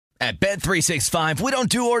At Bet365, we don't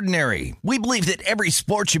do ordinary. We believe that every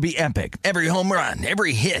sport should be epic. Every home run,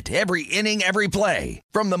 every hit, every inning, every play.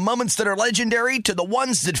 From the moments that are legendary to the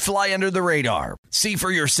ones that fly under the radar. See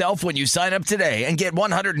for yourself when you sign up today and get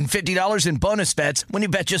 $150 in bonus bets when you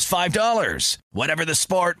bet just $5. Whatever the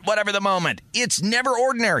sport, whatever the moment, it's never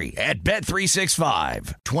ordinary at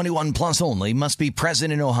Bet365. 21 plus only. Must be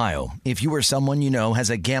present in Ohio. If you or someone you know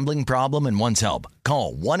has a gambling problem and wants help,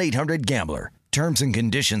 call 1-800-GAMBLER. Terms and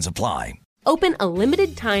conditions apply. Open a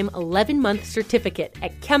limited-time 11-month certificate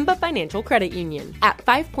at Kemba Financial Credit Union. At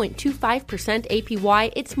 5.25%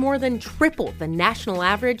 APY, it's more than triple the national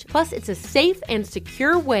average, plus it's a safe and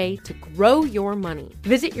secure way to grow your money.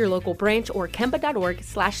 Visit your local branch or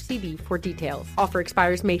kemba.org/CD for details. Offer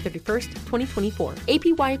expires May 31st, 2024.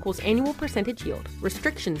 APY equals annual percentage yield.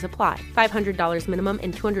 Restrictions apply. $500 minimum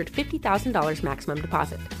and $250,000 maximum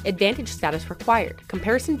deposit. Advantage status required.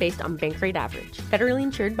 Comparison based on bank rate average. Federally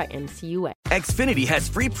insured by NCUA. Xfinity has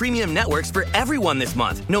free premium networks for everyone this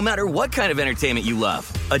month, no matter what kind of entertainment you love.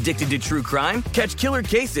 Addicted to true crime? Catch killer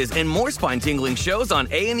cases and more spine-tingling shows on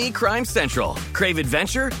A&E Crime Central. Crave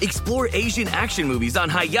adventure? Explore Asian action movies on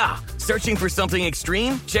Hi-Ya. Searching for something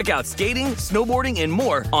extreme? Check out skating, snowboarding, and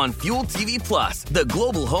more on Fuel TV Plus, the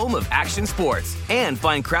global home of action sports. And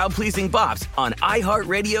find crowd-pleasing bops on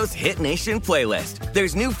iHeartRadio's Hit Nation playlist.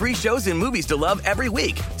 There's new free shows and movies to love every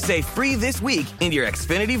week. Say free this week in your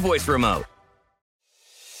Xfinity voice remote.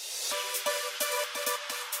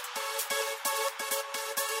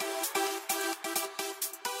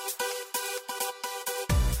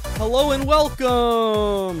 Hello and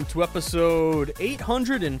welcome to episode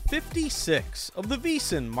 856 of the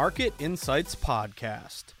VSiN Market Insights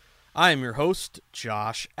Podcast. I am your host,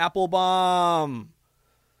 Josh Applebaum.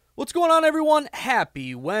 What's going on, everyone?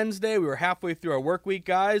 Happy Wednesday. We were halfway through our work week,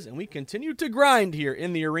 guys, and we continue to grind here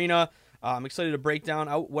in the arena. I'm excited to break down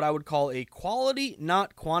what I would call a quality,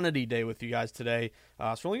 not quantity day with you guys today. So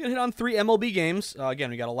we're only going to hit on 3 MLB games.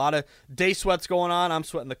 Again, we got a lot of day sweats going on. I'm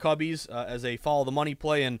sweating the Cubbies as a follow the money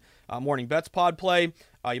play and morning bets pod play.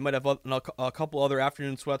 You might have a couple other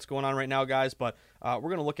afternoon sweats going on right now, guys. But we're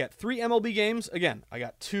going to look at 3 MLB games. Again, I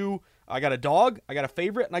got 2. I got a dog, I got a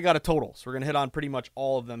favorite, and I got a total. So we're going to hit on pretty much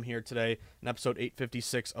all of them here today in episode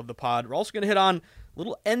 856 of the pod. We're also going to hit on a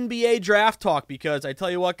little NBA draft talk because I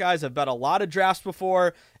tell you what, guys, I've bet a lot of drafts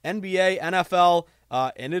before, NBA, NFL,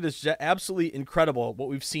 and it is absolutely incredible what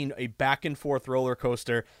we've seen, a back-and-forth roller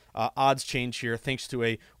coaster. Odds change here thanks to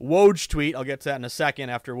a Woj tweet. I'll get to that in a second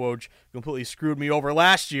after Woj completely screwed me over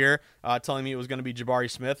last year, telling me it was going to be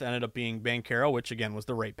Jabari Smith. Ended up being Banchero, which, again, was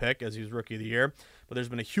the right pick as he was Rookie of the Year. But there's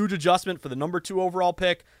been a huge adjustment for the number 2 overall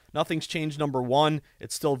pick. Nothing's changed number 1.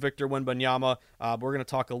 It's still Victor Wembanyama. But we're going to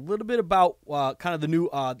talk a little bit about kind of the new,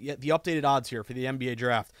 the updated odds here for the NBA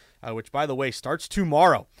draft, which, by the way, starts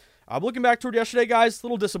tomorrow. Looking back toward yesterday, guys, a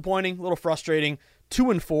little disappointing, a little frustrating.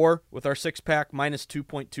 2-4 with our 6-pack, minus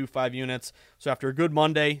 2.25 units. So after a good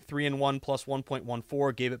Monday, 3-1 plus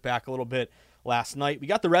 1.14, gave it back a little bit last night. We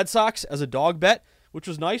got the Red Sox as a dog bet, which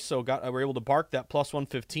was nice. So we were able to bark that plus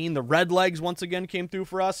 115. The Red Legs once again came through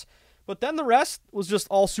for us. But then the rest was just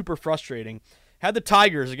all super frustrating. Had the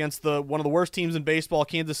Tigers against one of the worst teams in baseball,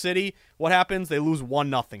 Kansas City. What happens? They lose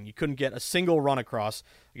 1-0. You couldn't get a single run across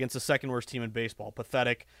against the second worst team in baseball.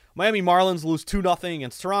 Pathetic. Miami Marlins lose 2-0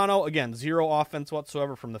 against Toronto. Again, 0 offense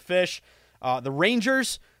whatsoever from the Fish. The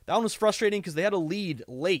Rangers, that one was frustrating because they had a lead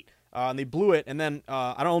late and they blew it. And then,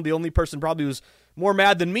 I don't know, the only person probably who's more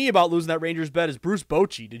mad than me about losing that Rangers bet is Bruce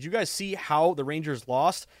Bochy. Did you guys see how the Rangers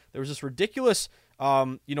lost? There was this ridiculous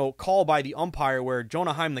call by the umpire where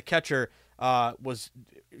Jonah Heim, the catcher, was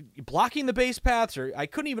blocking the base paths, or I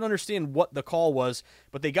couldn't even understand what the call was,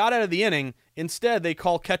 but they got out of the inning. Instead, they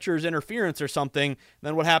call catcher's interference or something.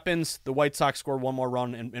 Then what happens? The White Sox score one more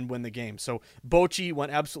run and win the game. So Bochy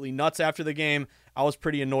went absolutely nuts after the game. I was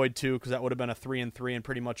pretty annoyed too because that would have been a 3-3 and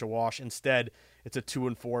pretty much a wash. Instead, it's a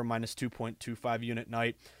 2-4 minus 2.25 unit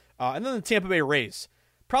night. And then the Tampa Bay Rays.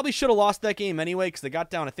 Probably should have lost that game anyway because they got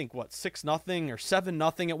down, I think, 6-0 or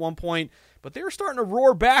 7-0 at one point. But they were starting to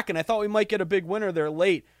roar back, and I thought we might get a big winner there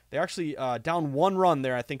late. They actually down 1 run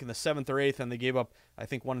there, I think, in the 7th or 8th, and they gave up, I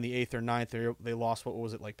think, one in the 8th or 9th. They lost,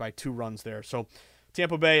 by 2 runs there. So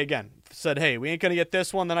Tampa Bay, again, said, hey, we ain't going to get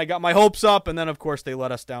this one. Then I got my hopes up, and then, of course, they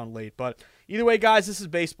let us down late. But either way, guys, this is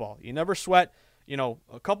baseball. You never sweat,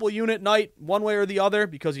 a couple unit night one way or the other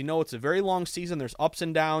because it's a very long season. There's ups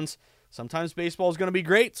and downs. Sometimes baseball is going to be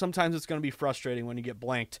great. Sometimes it's going to be frustrating when you get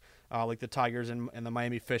blanked, like the Tigers and the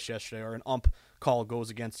Miami Fish yesterday, or an ump call goes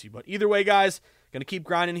against you. But either way, guys, going to keep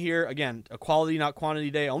grinding here. Again, a quality, not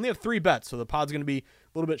quantity day. I only have 3 bets, so the pod's going to be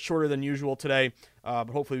little bit shorter than usual today, but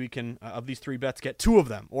hopefully we can, of these 3 bets, get 2 of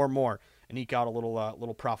them or more and eke out a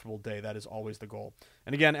little profitable day. That is always the goal.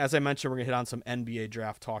 And again, as I mentioned, we're going to hit on some NBA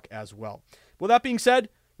draft talk as well. With that being said,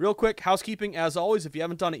 real quick housekeeping as always, if you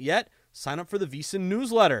haven't done it yet, sign up for the VSiN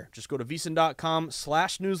newsletter. Just go to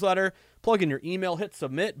vsin.com/newsletter, plug in your email, hit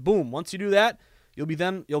submit, boom. Once you do that, you'll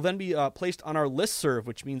then be placed on our listserv,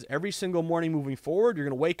 which means every single morning moving forward, you're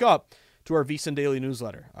going to wake up to our VSiN daily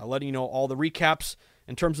newsletter, letting you know all the recaps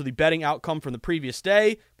in terms of the betting outcome from the previous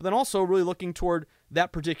day, but then also really looking toward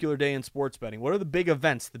that particular day in sports betting. What are the big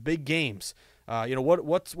events, the big games?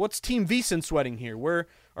 What's Team VSiN sweating here? Where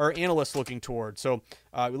are analysts looking toward? So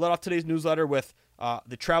we let off today's newsletter with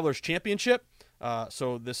the Travelers Championship.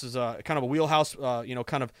 So this is kind of a wheelhouse,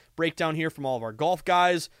 kind of breakdown here from all of our golf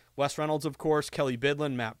guys. Wes Reynolds, of course, Kelly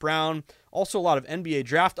Bidlin, Matt Brown. Also a lot of NBA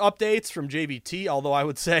draft updates from JVT, although I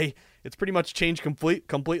would say it's pretty much changed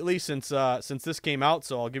completely since this came out,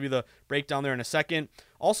 so I'll give you the breakdown there in a second.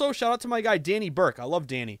 Also, shout out to my guy Danny Burke. I love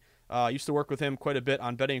Danny. I used to work with him quite a bit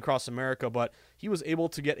on Betting Across America, but he was able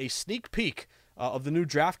to get a sneak peek of the new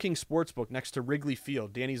DraftKings Sportsbook next to Wrigley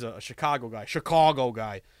Field. Danny's a Chicago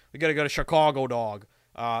guy. We got to go to Chicago, dog.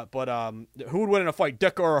 But who would win in a fight,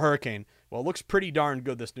 Dick or a Hurricane? Well, it looks pretty darn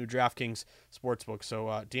good, this new DraftKings Sportsbook.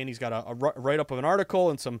 So Danny's got a write-up of an article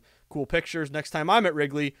and some cool pictures. Next time I'm at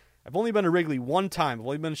Wrigley, I've only been to Wrigley one time. I've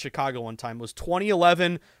only been to Chicago one time. It was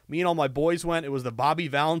 2011. Me and all my boys went. It was the Bobby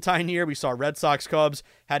Valentine year. We saw Red Sox Cubs.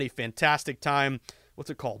 Had a fantastic time.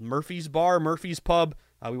 What's it called? Murphy's Bar, Murphy's Pub.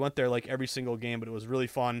 We went there like every single game, but it was really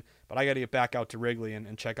fun. But I got to get back out to Wrigley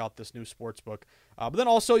and check out this new sportsbook. But then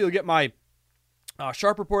also you'll get my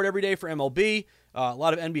Sharp Report every day for MLB. A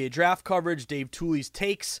lot of NBA draft coverage, Dave Tooley's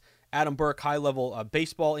takes, Adam Burke high-level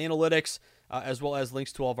baseball analytics, as well as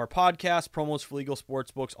links to all of our podcasts, promos for legal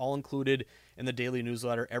sports books, all included in the daily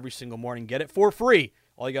newsletter every single morning. Get it for free.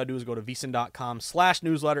 All you got to do is go to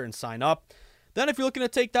vsin.com/newsletter and sign up. Then if you're looking to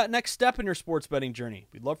take that next step in your sports betting journey,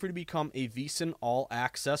 we'd love for you to become a VSiN All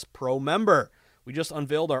Access Pro member. We just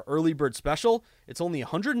unveiled our early bird special. It's only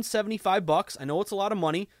 $175. I know it's a lot of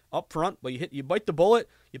money up front, but you bite the bullet,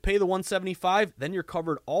 you pay the $175, then you're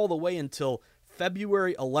covered all the way until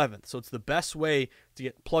February 11th. So it's the best way to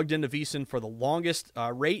get plugged into VSiN for the longest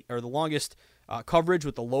rate, or the longest coverage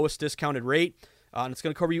with the lowest discounted rate. And it's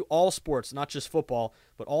going to cover you all sports, not just football,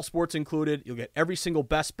 but all sports included. You'll get every single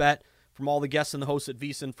best bet from all the guests and the hosts at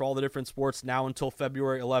VSiN for all the different sports now until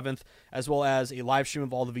February 11th, as well as a live stream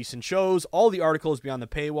of all the VSiN shows, all the articles beyond the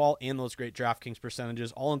paywall, and those great DraftKings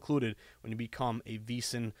percentages, all included when you become a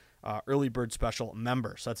VSiN early bird special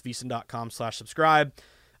member. So that's vsin.com/subscribe.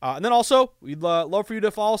 And then also, we'd love for you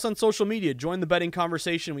to follow us on social media. Join the betting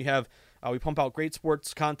conversation. We pump out great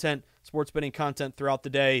sports betting content throughout the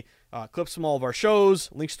day, clips from all of our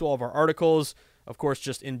shows, links to all of our articles. Of course,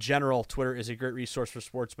 just in general, Twitter is a great resource for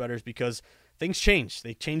sports bettors because things change.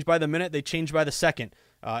 They change by the minute. They change by the second.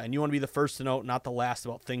 And you want to be the first to know, not the last,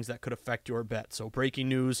 about things that could affect your bet. So breaking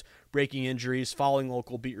news, breaking injuries, following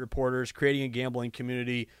local beat reporters, creating a gambling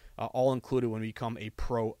community, all included when you become a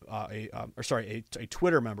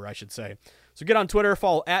Twitter member, I should say. So get on Twitter,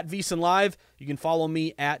 follow at VSiN Live. You can follow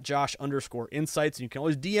me at Josh_insights. And you can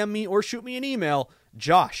always DM me or shoot me an email,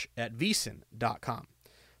 josh@vsin.com.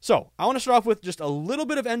 So I want to start off with just a little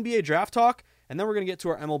bit of NBA draft talk, and then we're going to get to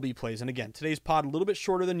our MLB plays. And again, today's pod a little bit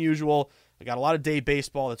shorter than usual. I got a lot of day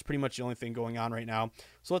baseball. That's pretty much the only thing going on right now.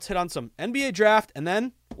 So let's hit on some NBA draft, and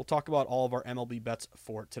then we'll talk about all of our MLB bets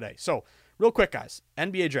for today. So real quick, guys,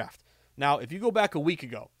 NBA draft. Now, if you go back a week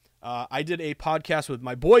ago, I did a podcast with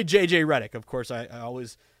my boy JJ Redick. Of course, I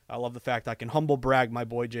love the fact I can humble brag my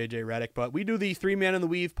boy JJ Redick. But we do the three man in the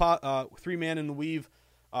weave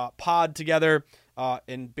pod together.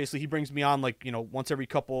 And basically he brings me on once every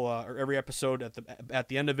couple or every episode. At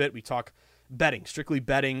the end of it, we talk betting, strictly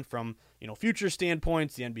betting from future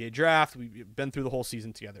standpoints, the NBA draft. We've been through the whole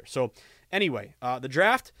season together. So anyway, the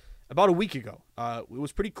draft about a week ago, it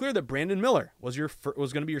was pretty clear that Brandon Miller was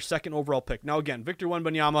going to be your second overall pick. Now again, Victor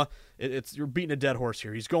Wembanyama, you're beating a dead horse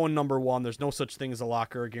here. He's going number one. There's no such thing as a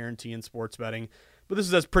lock or a guarantee in sports betting, but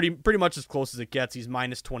this is pretty much as close as it gets. He's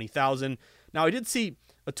minus 20,000. Now I did see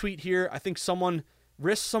a tweet here. I think someone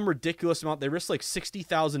risked some ridiculous amount. They risked like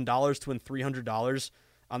 $60,000 to win $300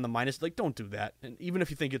 on the minus. Don't do that. And even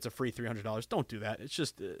if you think it's a free $300, don't do that. It's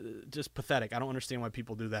just pathetic. I don't understand why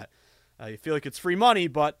people do that. You feel like it's free money,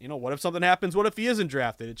 but what if something happens? What if he isn't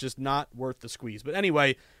drafted? It's just not worth the squeeze. But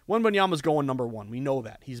anyway, Wembanyama's going number one. We know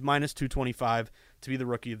that. He's minus 225 to be the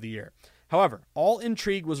rookie of the year. However, all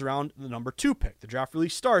intrigue was around the number 2 pick. The draft really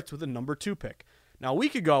starts with the number 2 pick. Now, a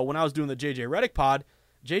week ago, when I was doing the JJ Redick pod,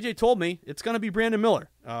 JJ told me it's going to be Brandon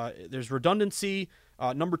Miller. There's redundancy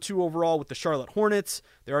Number 2 overall with the Charlotte Hornets.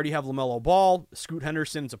 They already have LaMelo Ball. Scoot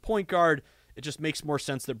Henderson's a point guard. It just makes more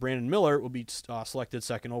sense that Brandon Miller will be selected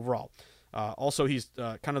 2nd overall. Also, he's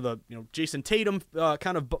kind of the Jason Tatum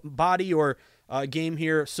kind of body or game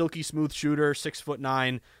here. Silky smooth shooter,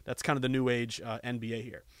 6'9". That's kind of the new age NBA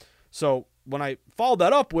here. So when I followed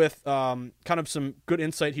that up with kind of some good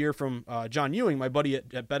insight here from John Ewing, my buddy at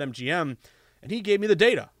BetMGM, and he gave me the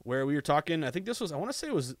data where we were talking, I think this was, I want to say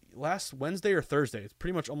it was last Wednesday or Thursday. It's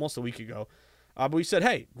pretty much almost a week ago. But we said,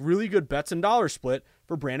 hey, really good bets and dollar split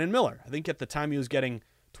for Brandon Miller. I think at the time he was getting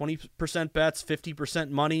 20% bets, 50%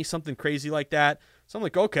 money, something crazy like that. So I'm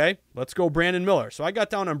like, okay, let's go Brandon Miller. So I got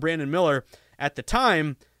down on Brandon Miller at the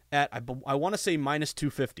time at, I want to say, minus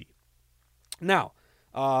 250. Now,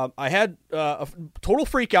 I had a total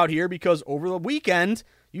freak out here because over the weekend,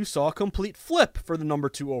 you saw a complete flip for the number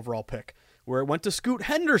 2 overall pick, where it went to Scoot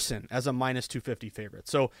Henderson as a minus 250 favorite.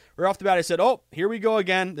 So right off the bat, I said, oh, here we go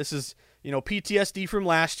again. This is, PTSD from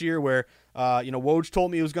last year where, Woj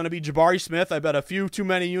told me it was going to be Jabari Smith. I bet a few too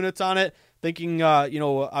many units on it, thinking,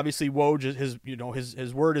 obviously Woj,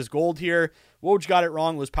 his word is gold here. Woj got it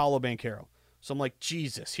wrong. It was Paolo Banchero. So I'm like,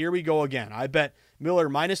 Jesus, here we go again. I bet Miller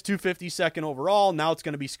minus 250 2nd overall. Now it's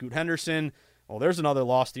going to be Scoot Henderson. Well, there's another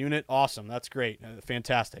lost unit. Awesome. That's great.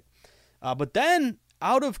 Fantastic. But then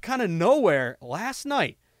out of kind of nowhere last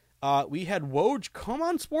night, we had Woj come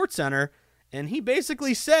on SportsCenter, and he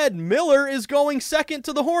basically said Miller is going 2nd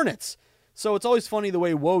to the Hornets. So it's always funny the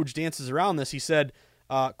way Woj dances around this. He said,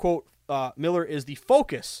 quote, Miller is the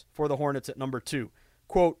focus for the Hornets at number 2.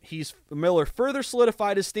 Quote, Miller further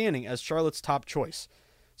solidified his standing as Charlotte's top choice.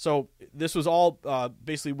 So this was all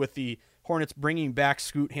basically with the Hornets bringing back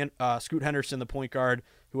Scoot Henderson, the point guard,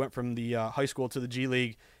 who went from the high school to the G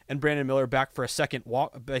League, and Brandon Miller back for a second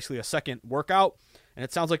workout. And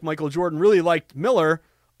it sounds like Michael Jordan really liked Miller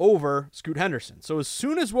over Scoot Henderson. So as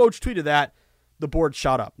soon as Woj tweeted that, the board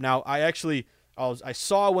shot up. Now, I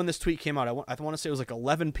saw when this tweet came out. I want to say it was like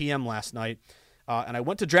 11 p.m. last night, and I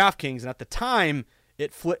went to DraftKings, and at the time,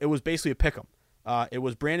 it was basically a pick'em. It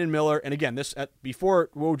was Brandon Miller, and again, before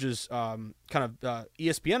Woj's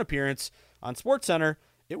ESPN appearance on SportsCenter,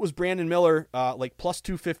 it was Brandon Miller like plus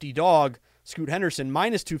 250 dog, Scoot Henderson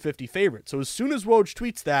minus 250 favorite. So as soon as Woj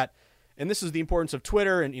tweets that, and this is the importance of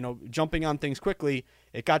Twitter and jumping on things quickly,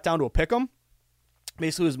 it got down to a pick'em.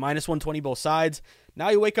 Basically, it was minus 120 both sides. Now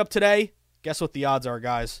you wake up today, guess what the odds are,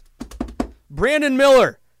 guys? Brandon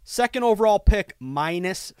Miller, 2nd overall pick,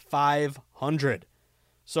 minus 500.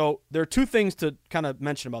 So there are 2 things to kind of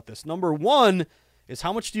mention about this. Number 1 is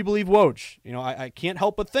how much do you believe Woj? I can't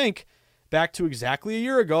help but think back to exactly a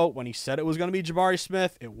year ago when he said it was going to be Jabari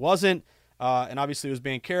Smith. It wasn't. And obviously it was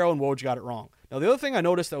Banchero, and Woj got it wrong. Now, the other thing I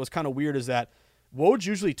noticed that was kind of weird is that Woj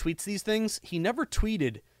usually tweets these things. He never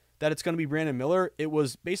tweeted that it's going to be Brandon Miller. It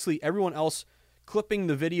was basically everyone else clipping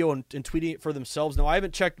the video and tweeting it for themselves. Now, I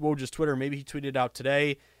haven't checked Woj's Twitter. Maybe he tweeted it out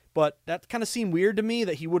today, but that kind of seemed weird to me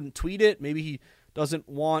that he wouldn't tweet it. Maybe he doesn't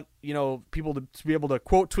want, people to be able to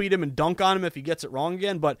quote tweet him and dunk on him if he gets it wrong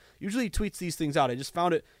again, but usually he tweets these things out. I just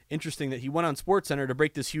found it interesting that he went on SportsCenter to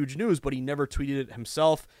break this huge news, but he never tweeted it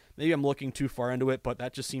himself. Maybe I'm looking too far into it, but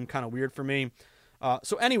that just seemed kind of weird for me.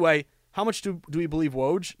 So anyway, how much do we believe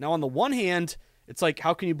Woj? Now, on the one hand, it's like,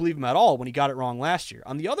 how can you believe him at all when he got it wrong last year?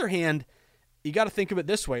 On the other hand, you got to think of it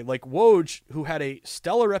this way. Like Woj, who had a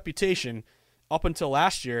stellar reputation up until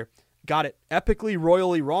last year, got it epically,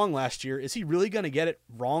 royally wrong last year. Is he really going to get it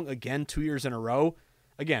wrong again 2 years in a row?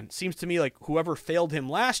 Again, seems to me like whoever failed him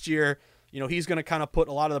last year, he's going to kind of put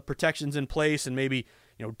a lot of the protections in place and maybe,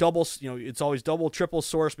 double, it's always double, triple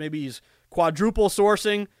source. Maybe he's quadruple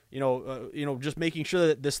sourcing, just making sure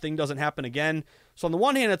that this thing doesn't happen again. So on the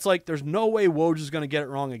one hand, it's like there's no way Woj is going to get it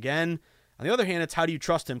wrong again. On the other hand, it's how do you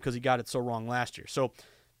trust him because he got it so wrong last year. So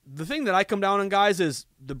the thing that I come down on, guys, is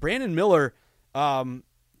the Brandon Miller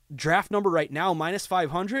draft number right now, minus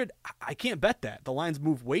 500. I can't bet that. The lines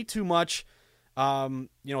move way too much.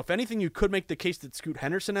 If anything, you could make the case that Scoot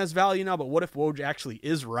Henderson has value now, but what if Woj actually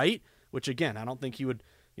is right? Which, again, I don't think he would,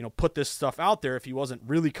 put this stuff out there if he wasn't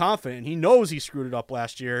really confident. He knows he screwed it up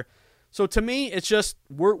last year. So to me, it's just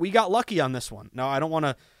we got lucky on this one. Now, I don't want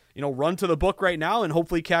to, run to the book right now and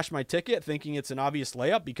hopefully cash my ticket thinking it's an obvious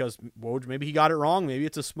layup because Woj, maybe he got it wrong. Maybe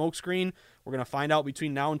it's a smokescreen. We're going to find out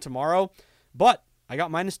between now and tomorrow. But I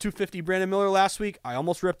got minus 250 Brandon Miller last week. I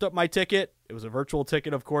almost ripped up my ticket. It was a virtual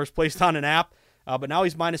ticket, of course, placed on an app. But now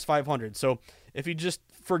he's minus 500. So if you just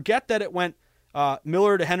forget that it went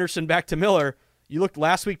Miller to Henderson back to Miller, you looked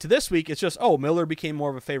last week to this week, it's just, Miller became more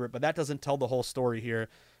of a favorite. But that doesn't tell the whole story here.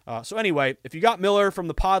 So anyway, if you got Miller from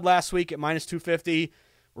the pod last week at minus 250,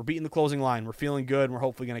 we're beating the closing line. We're feeling good, and we're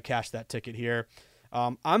hopefully going to cash that ticket here.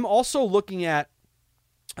 I'm also looking at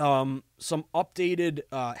some updated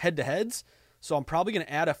head-to-heads. So I'm probably going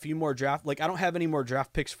to add a few more draft. Like, I don't have any more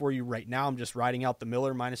draft picks for you right now. I'm just riding out the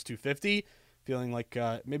Miller minus 250, feeling like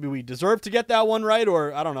maybe we deserve to get that one right,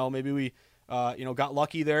 or I don't know, maybe we got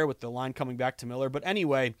lucky there with the line coming back to Miller. But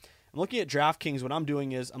anyway, I'm looking at DraftKings. What I'm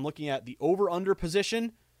doing is I'm looking at the over-under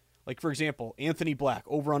position. Like, for example, Anthony Black,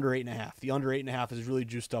 over-under 8.5. The under 8.5 is really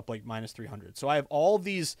juiced up like minus 300. So I have all of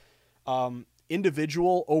these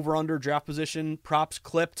individual over-under draft position props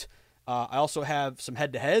clipped. I also have some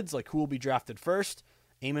head-to-heads, like who will be drafted first.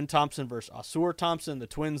 Eamon Thompson versus Asur Thompson, the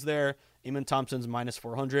twins there. Eamon Thompson's minus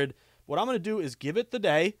 400. What I'm going to do is give it the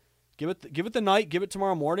day, give it the night, give it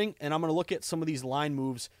tomorrow morning, and I'm going to look at some of these line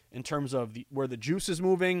moves in terms of where the juice is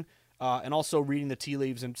moving, and also reading the tea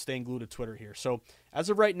leaves and staying glued to Twitter here. So as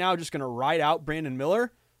of right now, just going to ride out Brandon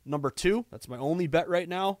Miller, number 2. That's my only bet right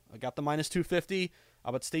now. I got the minus 250,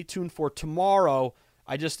 but stay tuned for tomorrow.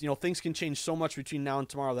 I just, things can change so much between now and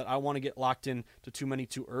tomorrow that I want to get locked in to too many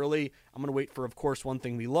too early. I'm going to wait for, of course, one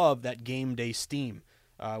thing we love, that game day steam,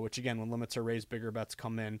 which, again, when limits are raised, bigger bets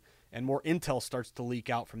come in, and more intel starts to leak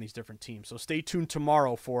out from these different teams. So stay tuned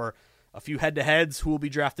tomorrow for a few head-to-heads, who will be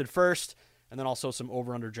drafted first, and then also some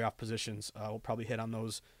over-under draft positions. We'll probably hit on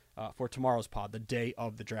those for tomorrow's pod, the day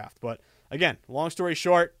of the draft. But, again, long story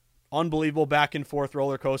short, unbelievable back-and-forth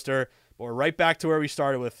roller coaster. But we're right back to where we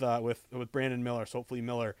started with Brandon Miller. So hopefully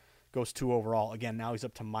Miller goes 2 overall. Again, now he's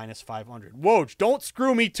up to minus 500. Woj, don't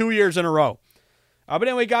screw me 2 years in a row. But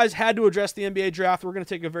anyway, guys, had to address the NBA draft. We're going to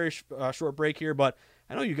take a very short break here, but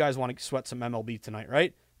I know you guys want to sweat some MLB tonight,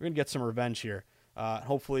 right? We're going to get some revenge here.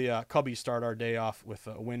 Hopefully, Cubbies start our day off with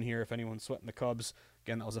a win here. If anyone's sweating the Cubs,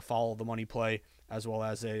 again, that was a follow the money play, as well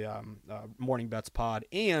as a morning bets pod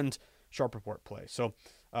and sharp report play. So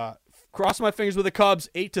cross my fingers with the Cubs,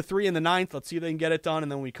 8-3 in the 9th. Let's see if they can get it done. And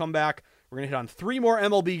then when we come back, we're going to hit on 3 more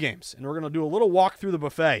MLB games. And we're going to do a little walk through the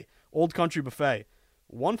buffet, Old Country Buffet.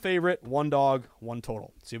 1 favorite, 1 dog, 1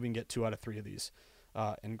 total. See if we can get 2 out of 3 of these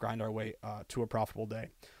and grind our way to a profitable day.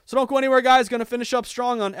 So don't go anywhere, guys. Going to finish up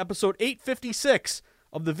strong on episode 856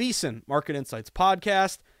 of the VSiN Market Insights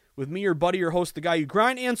podcast with me, your buddy, your host, the guy you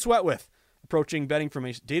grind and sweat with, approaching betting from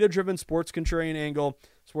a data-driven sports contrarian angle,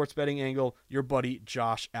 sports betting angle, your buddy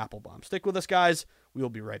Josh Applebaum. Stick with us, guys. We will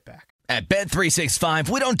be right back. At Bet365,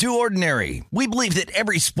 we don't do ordinary. We believe that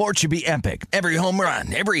every sport should be epic. Every home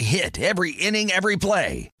run, every hit, every inning, every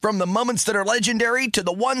play. From the moments that are legendary to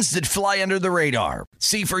the ones that fly under the radar.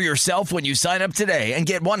 See for yourself when you sign up today and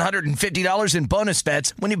get $150 in bonus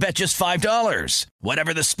bets when you bet just $5.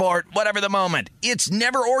 Whatever the sport, whatever the moment, it's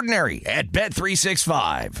never ordinary at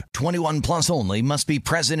Bet365. 21 plus only. Must be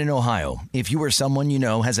present in Ohio. If you or someone you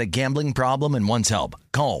know has a gambling problem and wants help,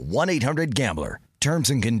 call 1-800-GAMBLER.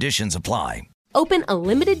 Terms and conditions apply. Open a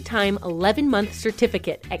limited-time 11-month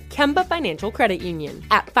certificate at Kemba Financial Credit Union.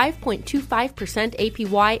 At 5.25%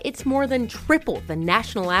 APY, it's more than triple the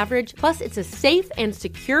national average, plus it's a safe and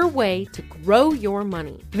secure way to grow your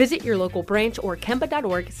money. Visit your local branch or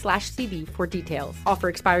kemba.org/CD for details. Offer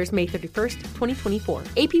expires May 31st, 2024.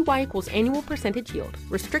 APY equals annual percentage yield.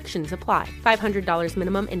 Restrictions apply. $500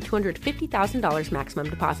 minimum and $250,000 maximum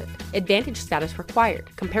deposit. Advantage status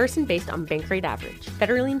required. Comparison based on bank rate average.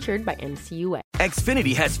 Federally insured by NCUA.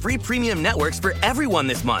 Xfinity has free premium networks for everyone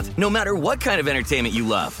this month, no matter what kind of entertainment you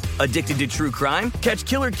love. Addicted to true crime? Catch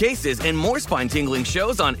killer cases and more spine-tingling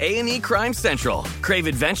shows on A&E Crime Central. Crave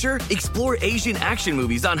adventure? Explore Asian action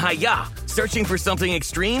movies on Hi-YAH. Searching for something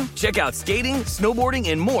extreme? Check out skating, snowboarding,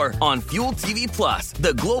 and more on Fuel TV Plus,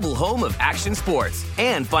 the global home of action sports.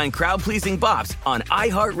 And find crowd-pleasing bops on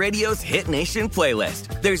iHeartRadio's Hit Nation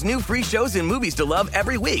playlist. There's new free shows and movies to love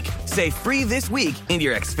every week. Say free this week in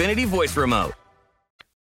your Xfinity voice remote.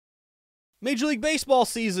 Major League Baseball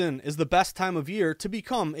season is the best time of year to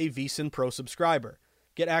become a VSiN Pro subscriber.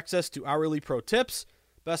 Get access to hourly pro tips,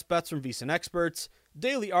 best bets from VSiN experts,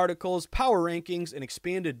 daily articles, power rankings, and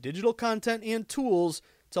expanded digital content and tools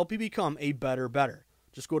to help you become a better.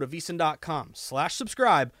 Just go to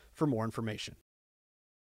vsin.com/subscribe for more information.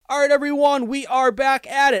 All right, everyone, we are back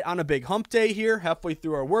at it on a big hump day here, halfway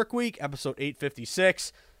through our work week, episode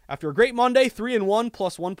 856. After a great Monday, 3-1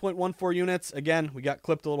 plus 1.14 units. Again, we got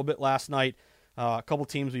clipped a little bit last night. A couple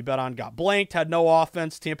teams we bet on got blanked, had no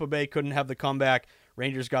offense. Tampa Bay couldn't have the comeback.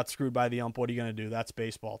 Rangers got screwed by the ump. What are you going to do? That's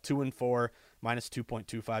baseball. 2-4, minus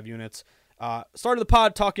 2.25 units. Started the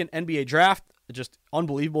pod talking NBA draft. Just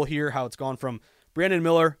unbelievable here how it's gone from Brandon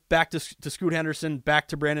Miller back to Scoot Henderson, back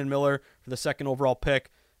to Brandon Miller for the second overall pick.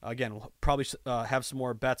 Again, we'll probably have some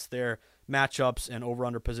more bets there, matchups, and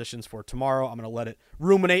over-under positions for tomorrow. I'm going to let it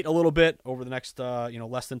ruminate a little bit over the next,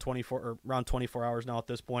 less than 24 or around 24 hours now at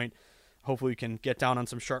this point. hopefully we can get down on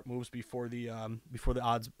some sharp moves before the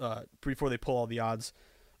odds before they pull all the odds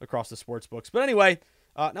across the sports books. But anyway,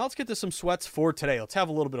 now let's get to some sweats for today. Let's have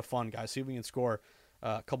a little bit of fun, guys. See if we can score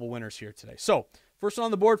a couple winners here today. So first one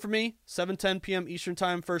on the board for me, 7:10 p.m. Eastern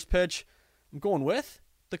Time, first pitch. I'm going with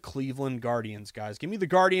the Cleveland Guardians, guys. Give me the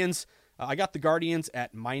Guardians. I got the Guardians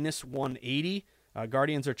at minus 180.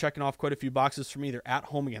 Guardians are checking off quite a few boxes for me. They're at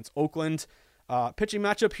home against Oakland. Pitching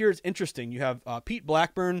matchup here is interesting. You have Pete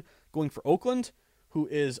Blackburn going for Oakland, who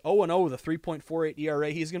is 0-0 with a 3.48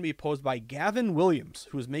 ERA. He's going to be opposed by Gavin Williams,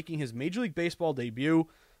 who is making his Major League Baseball debut.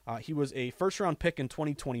 He was a first-round pick in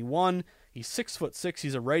 2021. He's 6'6".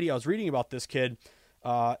 He's a righty. I was reading about this kid,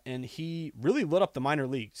 and he really lit up the minor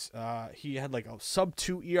leagues. He had like a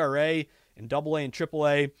sub-2 ERA in AA and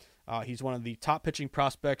AAA. He's one of the top pitching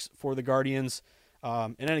prospects for the Guardians.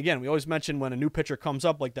 And then again, we always mention when a new pitcher comes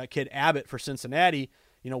up, like that kid Abbott for Cincinnati,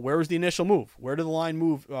 where was the initial move? Where did the line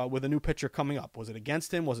move with a new pitcher coming up? Was it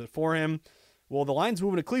against him? Was it for him? Well, the line's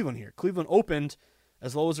moving to Cleveland here. Cleveland opened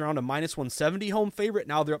as low as around a minus 170 home favorite.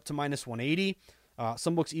 Now they're up to minus 180.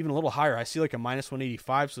 Some books even a little higher. I see like a minus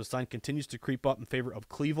 185, so the line continues to creep up in favor of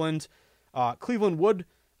Cleveland. Cleveland would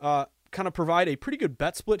kind of provide a pretty good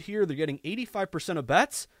bet split here. They're getting 85% of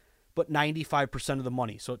bets, but 95% of the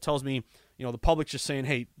money. So it tells me, the public's just saying,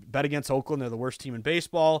 hey, bet against Oakland. They're the worst team in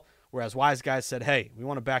baseball. Whereas wise guys said, hey, we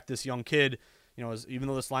want to back this young kid. Even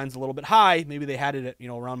though this line's a little bit high, maybe they had it at,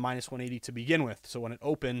 around minus 180 to begin with. So when it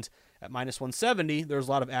opened at minus 170, there's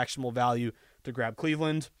a lot of actionable value to grab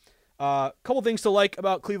Cleveland. Couple things to like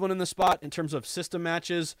about Cleveland in this spot in terms of system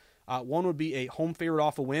matches. One would be a home favorite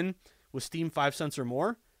off a win with steam 5 cents or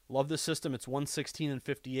more. Love this system. It's 116 and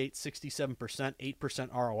 58, 67%,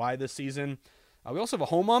 8% ROI this season. We also have a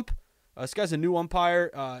home ump. This guy's a new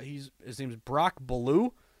umpire. His name is Brock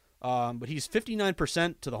Ballou, but he's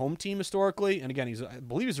 59% to the home team historically. And again, I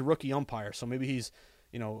believe he's a rookie umpire, so maybe he's,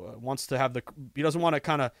 wants to have he doesn't want to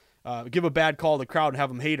kind of give a bad call to the crowd and have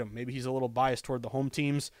them hate him. Maybe he's a little biased toward the home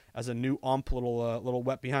teams as a new ump, little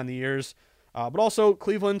wet behind the ears. But also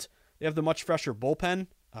Cleveland, they have the much fresher bullpen.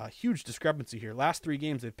 Huge discrepancy here. Last 3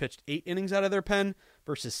 games, they've pitched 8 innings out of their pen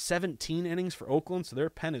versus 17 innings for Oakland, so their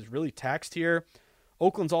pen is really taxed here.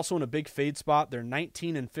 Oakland's also in a big fade spot. They're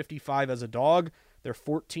 19 and 55 as a dog. They're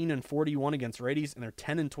 14 and 41 against righties, and they're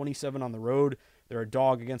 10 and 27 on the road. They're a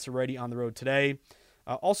dog against a righty on the road today.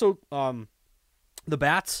 Also, the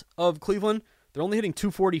bats of Cleveland, they're only hitting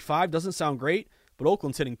 245. Doesn't sound great, but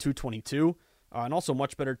Oakland's hitting 222. And also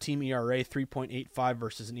much better team ERA, 3.85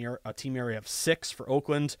 versus a team ERA of 6 for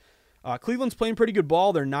Oakland. Cleveland's playing pretty good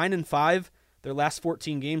ball. They're 9-5 their last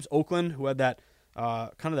 14 games. Oakland, who had that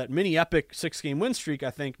kind of that mini epic 6-game win streak,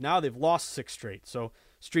 I think now they've lost 6 straight. So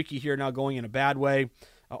streaky here, now going in a bad way.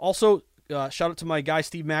 Also, shout out to my guy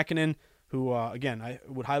Steve Makinen, who again I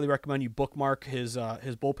would highly recommend you bookmark his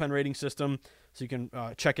bullpen rating system so you can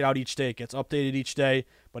check it out each day. It gets updated each day,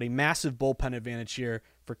 but a massive bullpen advantage here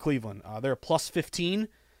for Cleveland. They're a plus 15,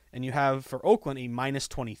 and you have for Oakland a minus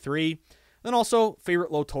 23. Then also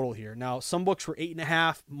favorite low total here. Now some books were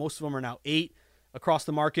 8.5. Most of them are now 8 across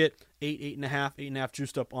the market. 8, 8.5, 8.5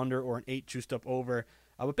 juiced up under, or an 8 juiced up over.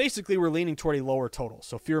 But basically we're leaning toward a lower total.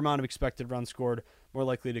 So fewer amount of expected runs scored, more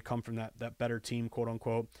likely to come from that better team, quote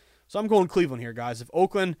unquote. So I'm going Cleveland here, guys. If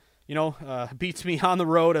Oakland, beats me on the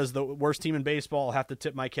road as the worst team in baseball, I'll have to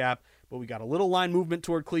tip my cap. But we got a little line movement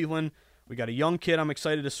toward Cleveland. We got a young kid I'm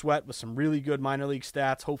excited to sweat with some really good minor league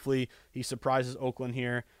stats. Hopefully he surprises Oakland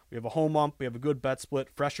here. We have a home ump. We have a good bet split,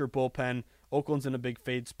 fresher bullpen. Oakland's in a big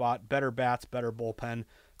fade spot. Better bats, better bullpen.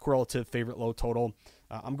 Correlative favorite low total.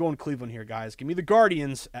 I'm going Cleveland here, guys. Give me the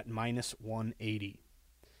Guardians at minus 180.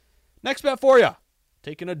 Next bet for you.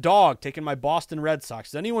 Taking a dog. Taking my Boston Red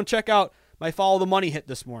Sox. Does anyone check out my Follow the Money hit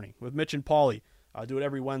this morning with Mitch and Paulie? I do it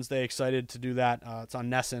every Wednesday. Excited to do that. It's on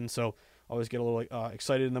Nesson, so I always get a little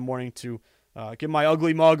excited in the morning to give my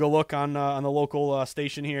ugly mug a look on the local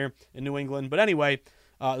station here in New England. But anyway,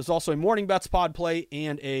 there's also a Morning Bets pod play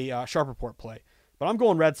and a Sharp Report play. But I'm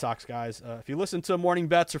going Red Sox, guys. If you listen to Morning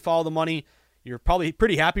Bets or Follow the Money, you're probably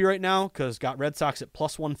pretty happy right now because got Red Sox at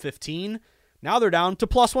plus 115. Now they're down to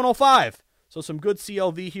plus 105. So some good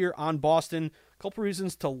CLV here on Boston. A couple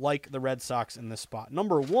reasons to like the Red Sox in this spot.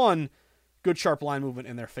 Number one, good sharp line movement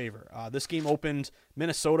in their favor. This game opened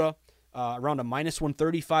Minnesota around a minus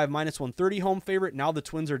 135, minus 130 home favorite. Now the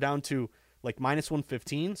Twins are down to like minus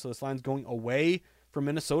 115. So this line's going away from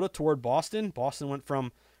Minnesota toward Boston. Boston went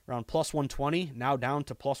from around plus 120, now down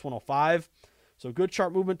to plus 105. So good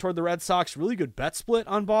sharp movement toward the Red Sox. Really good bet split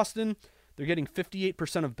on Boston. They're getting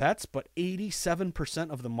 58% of bets, but 87%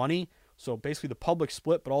 of the money. So basically the public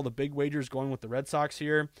split, but all the big wagers going with the Red Sox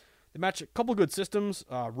here. They match a couple good systems.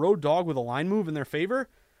 Road dog with a line move in their favor.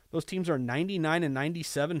 Those teams are 99 and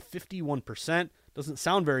 97, 51%. Doesn't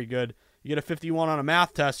sound very good. You get a 51 on a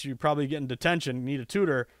math test, you probably get in detention, you need a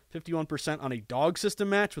tutor. 51% on a dog system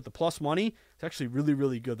match with the plus money. It's actually really,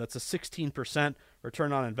 really good. That's a 16%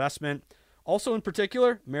 return on investment. Also in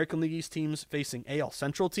particular, American League East teams facing AL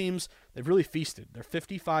Central teams, they've really feasted. They're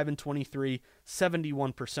 55 and 23,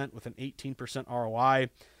 71% with an 18% ROI.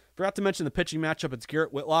 Forgot to mention the pitching matchup. It's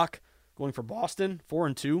Garrett Whitlock going for Boston,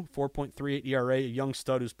 4-2, 4.38 ERA, a young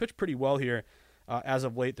stud who's pitched pretty well here as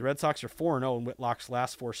of late. The Red Sox are 4-0 in Whitlock's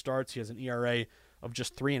last 4 starts. He has an ERA of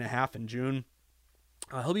just 3.5 in June.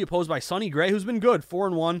 He'll be opposed by Sonny Gray, who's been good,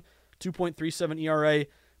 4-1, 2.37 ERA,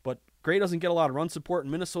 but Gray doesn't get a lot of run support,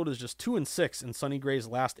 and Minnesota is just 2-6 in Sonny Gray's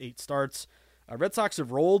last 8 starts. Red Sox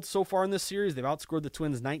have rolled so far in this series. They've outscored the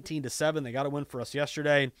Twins 19-7. They got a win for us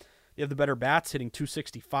yesterday. They have the better bats, hitting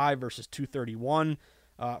 265 versus 231.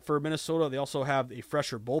 For Minnesota, they also have a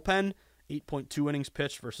fresher bullpen, 8.2 innings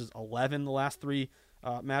pitched versus 11 the last 3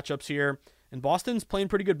 matchups here. And Boston's playing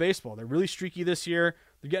pretty good baseball. They're really streaky this year.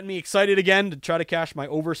 They're getting me excited again to try to cash my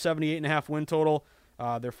over 78.5 win total.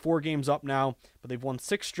 They're 4 games up now, but they've won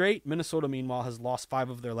 6 straight. Minnesota, meanwhile, has lost 5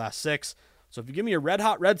 of their last 6. So if you give me a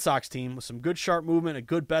red-hot Red Sox team with some good sharp movement, a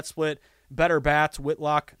good bet split, better bats,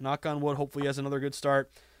 Whitlock, knock on wood, hopefully has another good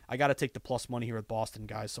start, I got to take the plus money here with Boston,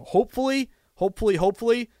 guys. So hopefully,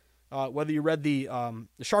 whether you read the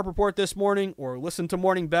Sharp Report this morning or listen to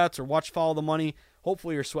Morning Bets or watch Follow the Money,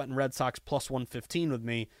 hopefully you're sweating Red Sox plus 115 with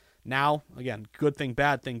me. Now, again, good thing,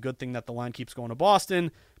 bad thing. Good thing that the line keeps going to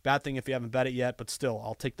Boston. Bad thing if you haven't bet it yet, but still,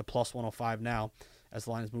 I'll take the plus 105 now as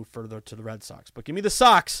the lines move further to the Red Sox. But give me the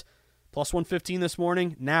Sox, plus 115 this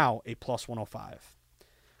morning, now a plus 105.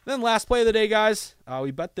 Then last play of the day, guys.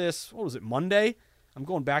 We bet this, Monday? I'm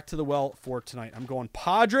going back to the well for tonight. I'm going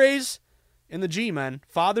Padres and the G-Men,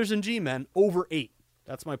 Fathers and G-Men, over 8.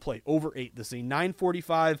 That's my play, over 8. This is a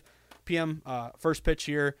 9:45 p.m. First pitch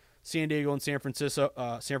here. San Diego and San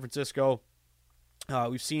Francisco.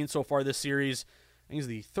 We've seen so far this series, I think it's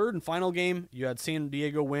the third and final game. You had San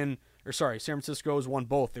Francisco's won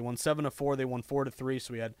both. They won 7-4. They won 4-3.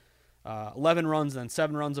 So we had 11 runs, then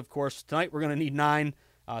 7 runs, of course. Tonight we're going to need 9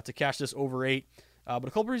 to cash this over 8. But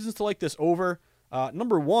a couple reasons to like this over.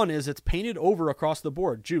 Number one is it's painted over across the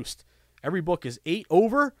board, juiced. Every book is 8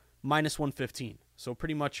 over, minus 115. So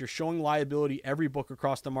pretty much you're showing liability every book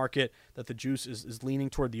across the market that the juice is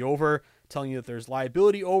leaning toward the over, telling you that there's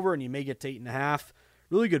liability over and you may get to 8.5.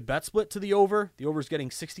 Really good bet split to the over. The over is getting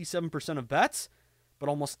 67% of bets, but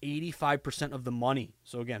almost 85% of the money.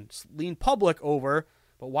 So again, lean public over,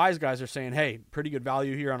 but wise guys are saying, hey, pretty good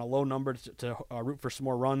value here on a low number to root for some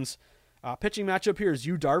more runs. Pitching matchup here is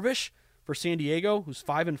Yu Darvish for San Diego, who's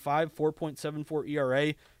 5-5, 4.74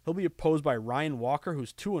 ERA. He'll be opposed by Ryan Walker,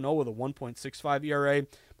 who's 2-0 with a 1.65 ERA.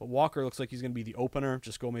 But Walker looks like he's going to be the opener.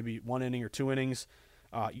 Just go maybe 1 inning or 2 innings.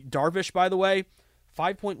 Darvish, by the way,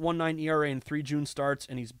 5.19 ERA in 3 June starts,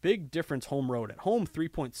 and he's big difference home road. At home,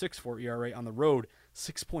 3.64 ERA. On the road,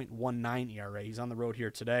 6.19 ERA. He's on the road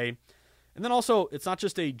here today. And then also, it's not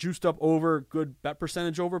just a juiced up over, good bet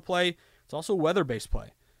percentage overplay. It's also weather-based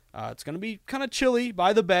play. It's going to be kind of chilly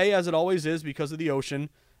by the bay, as it always is because of the ocean.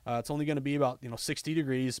 It's only going to be about 60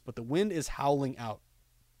 degrees, but the wind is howling out.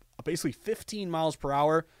 Basically 15 miles per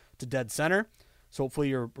hour to dead center. So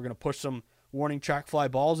hopefully we're going to push some warning track fly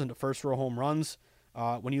balls into first row home runs.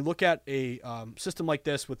 When you look at a system like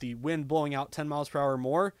this with the wind blowing out 10 miles per hour or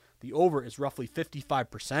more, the over is roughly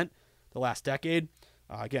 55% the last decade.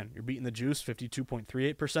 Again, you're beating the juice,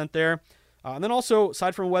 52.38% there. And then also,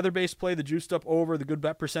 aside from weather-based play, the juiced up over, the good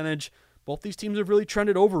bet percentage, both these teams have really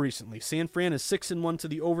trended over recently. San Fran is 6-1 to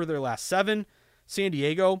the over their last 7. San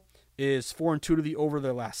Diego is 4-2 to the over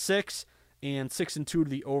their last 6, and 6-2 to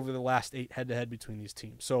the over the last 8 head-to-head between these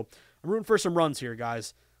teams. So I'm rooting for some runs here,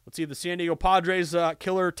 guys. Let's see if the San Diego Padres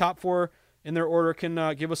killer top 4 in their order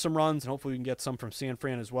can give us some runs, and hopefully we can get some from San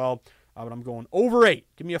Fran as well. But I'm going over 8.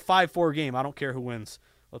 Give me a 5-4 game. I don't care who wins.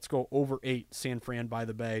 Let's go over 8 San Fran by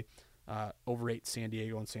the Bay. Over 8 San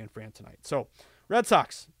Diego and San Fran tonight. So Red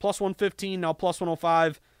Sox plus 115, now plus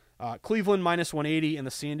 105. Cleveland minus 180, and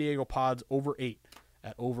the San Diego Pods over 8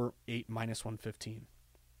 at over 8 minus 115.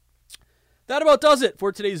 That about does it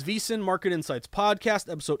for today's VSiN Market Insights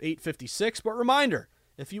podcast, episode 856. But reminder,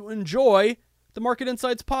 if you enjoy the Market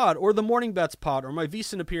Insights pod or the Morning Bets pod or my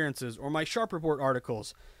VSiN appearances or my Sharp Report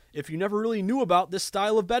articles, if you never really knew about this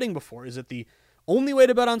style of betting before, is it the only way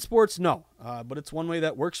to bet on sports? No. But it's one way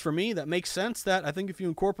that works for me, that makes sense, that I think if you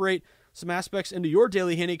incorporate some aspects into your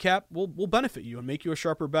daily handicap will benefit you and make you a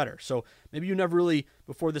sharper bettor. So maybe you never really,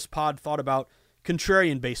 before this pod, thought about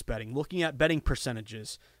contrarian-based betting, looking at betting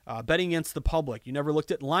percentages, betting against the public. You never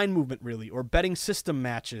looked at line movement really, or betting system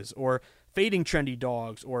matches, or fading trendy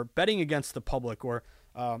dogs, or betting against the public, or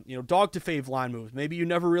dog to fave line moves. Maybe you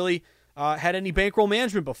never really had any bankroll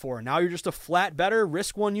management before. Now you're just a flat better,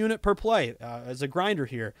 risk 1 unit per play as a grinder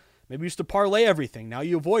here. Maybe you used to parlay everything. Now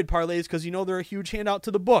you avoid parlays because you know they're a huge handout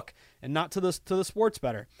to the book and not to the sports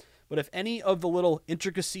bettor. But if any of the little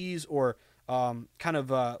intricacies or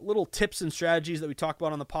little tips and strategies that we talk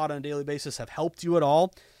about on the pod on a daily basis have helped you at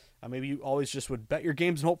all, maybe you always just would bet your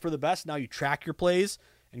games and hope for the best. Now you track your plays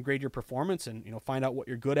and grade your performance and find out what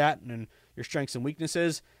you're good at and your strengths and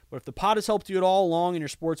weaknesses. But if the pod has helped you at all along in your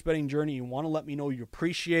sports betting journey, you want to let me know you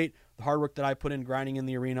appreciate the hard work that I put in grinding in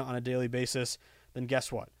the arena on a daily basis, then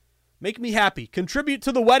guess what? Make me happy. Contribute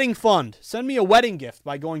to the wedding fund. Send me a wedding gift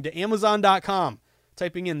by going to Amazon.com,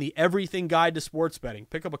 typing in the Everything Guide to Sports Betting.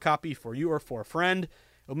 Pick up a copy for you or for a friend.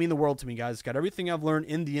 It'll mean the world to me, guys. It's got everything I've learned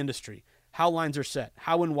in the industry. How lines are set,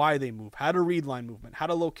 how and why they move, how to read line movement, how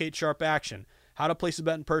to locate sharp action, how to place a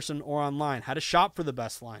bet in person or online, how to shop for the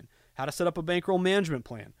best line, how to set up a bankroll management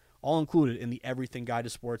plan, all included in the Everything Guide to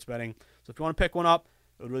Sports Betting. So if you want to pick one up,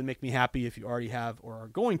 it would really make me happy if you already have or are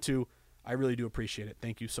going to. I really do appreciate it.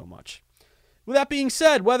 Thank you so much. With that being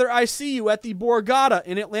said, whether I see you at the Borgata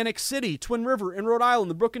in Atlantic City, Twin River in Rhode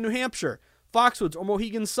Island, the Brook in New Hampshire, Foxwoods or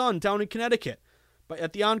Mohegan Sun down in Connecticut, but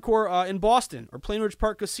at the Encore in Boston, or Plainridge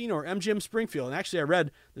Park Casino, or MGM Springfield. And actually I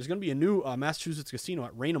read there's going to be a new Massachusetts casino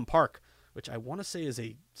at Raynham Park, which I want to say is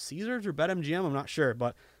a Caesars or BetMGM, I'm not sure,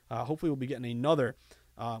 but hopefully we'll be getting another,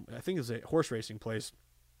 I think it's a horse racing place.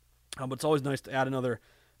 But it's always nice to add another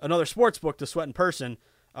sports book to sweat in person.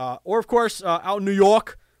 Or, of course, out in New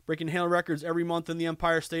York, breaking handle records every month in the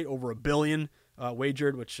Empire State, over 1 billion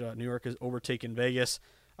wagered, which New York has overtaken Vegas.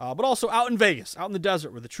 But also out in Vegas, out in the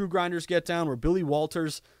desert, where the true grinders get down, where Billy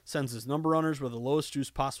Walters sends his number runners, where the lowest juice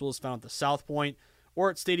possible is found at the South Point, or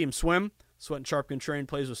at Stadium Swim. Sweat and Sharp Contrarian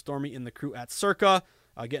plays with Stormy and the crew at Circa,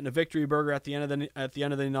 getting a victory burger at the end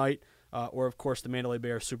of the night, or of course the Mandalay Bay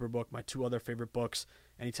Superbook, my 2 other favorite books.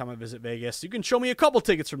 Anytime I visit Vegas, you can show me a couple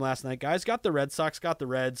tickets from last night, guys. Got the Red Sox, got the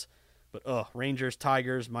Reds, but Rangers,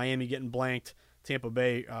 Tigers, Miami getting blanked, Tampa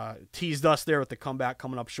Bay teased us there with the comeback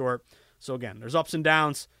coming up short. So again, there's ups and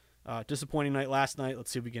downs. Disappointing night last night.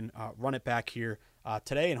 Let's see if we can run it back here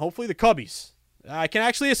today, and hopefully the Cubbies. I can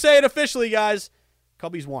actually say it officially, guys.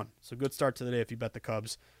 Cubbies won. So good start to the day if you bet the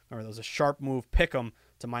Cubs. Remember, that was a sharp move. Pick 'em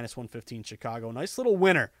to -115 Chicago. Nice little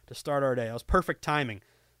winner to start our day. That was perfect timing.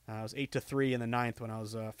 It was 8-3 in the 9th when I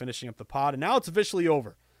was finishing up the pod, and now it's officially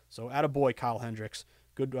over. So attaboy, Kyle Hendricks.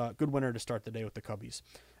 Good winner to start the day with the Cubbies.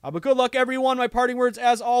 But good luck, everyone. My parting words,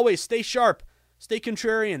 as always, stay sharp, stay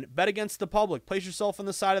contrarian, bet against the public, place yourself on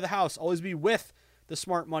the side of the house, always be with the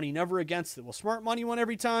smart money, never against it. Will smart money win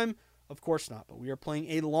every time? Of course not, but we are playing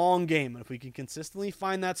a long game, and if we can consistently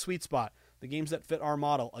find that sweet spot, the games that fit our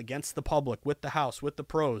model against the public, with the house, with the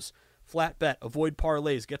pros, flat bet, avoid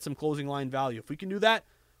parlays, get some closing line value. If we can do that,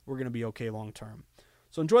 we're going to be okay long term.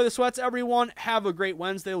 So enjoy the sweats, everyone. Have a great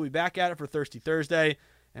Wednesday. We'll be back at it for Thirsty Thursday,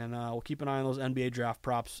 and we'll keep an eye on those NBA draft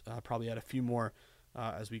props, probably add a few more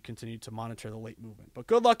as we continue to monitor the late movement. But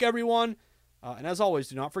good luck, everyone, and as always,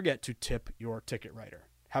 do not forget to tip your ticket writer.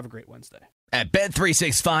 Have a great Wednesday. At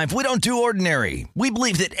Bet365, we don't do ordinary. We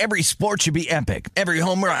believe that every sport should be epic. Every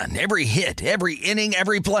home run, every hit, every inning,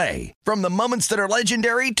 every play. From the moments that are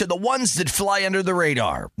legendary to the ones that fly under the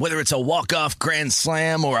radar. Whether it's a walk-off grand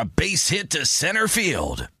slam or a base hit to center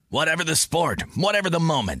field. Whatever the sport, whatever the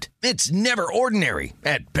moment. It's never ordinary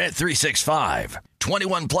at Bet365.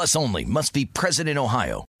 21 plus only. Must be present in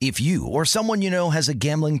Ohio. If you or someone you know has a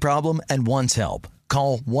gambling problem and wants help,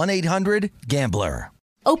 call 1-800-GAMBLER.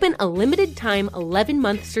 Open a limited-time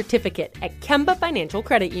 11-month certificate at Kemba Financial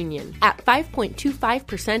Credit Union. At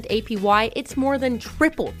 5.25% APY, it's more than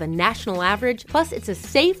triple the national average, plus it's a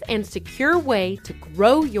safe and secure way to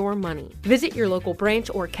grow your money. Visit your local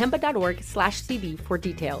branch or kemba.org/CD for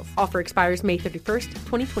details. Offer expires May 31st,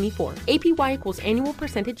 2024. APY equals annual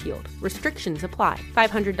percentage yield. Restrictions apply.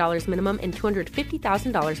 $500 minimum and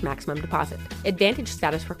 $250,000 maximum deposit. Advantage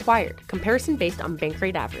status required. Comparison based on bank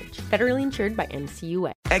rate average. Federally insured by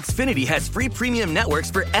NCUA. Xfinity has free premium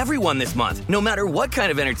networks for everyone this month, no matter what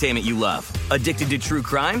kind of entertainment you love. Addicted to true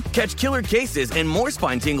crime? Catch killer cases and more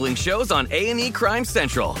spine-tingling shows on A&E Crime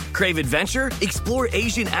Central. Crave adventure? Explore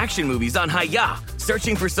Asian action movies on Hi-YAH.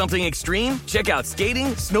 Searching for something extreme? Check out skating,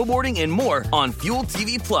 snowboarding, and more on Fuel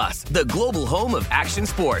TV Plus, the global home of action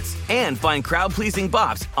sports. And find crowd-pleasing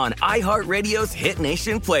bops on iHeartRadio's Hit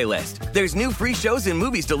Nation playlist. There's new free shows and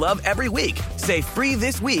movies to love every week. Say free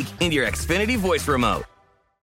this week in your Xfinity voice remote.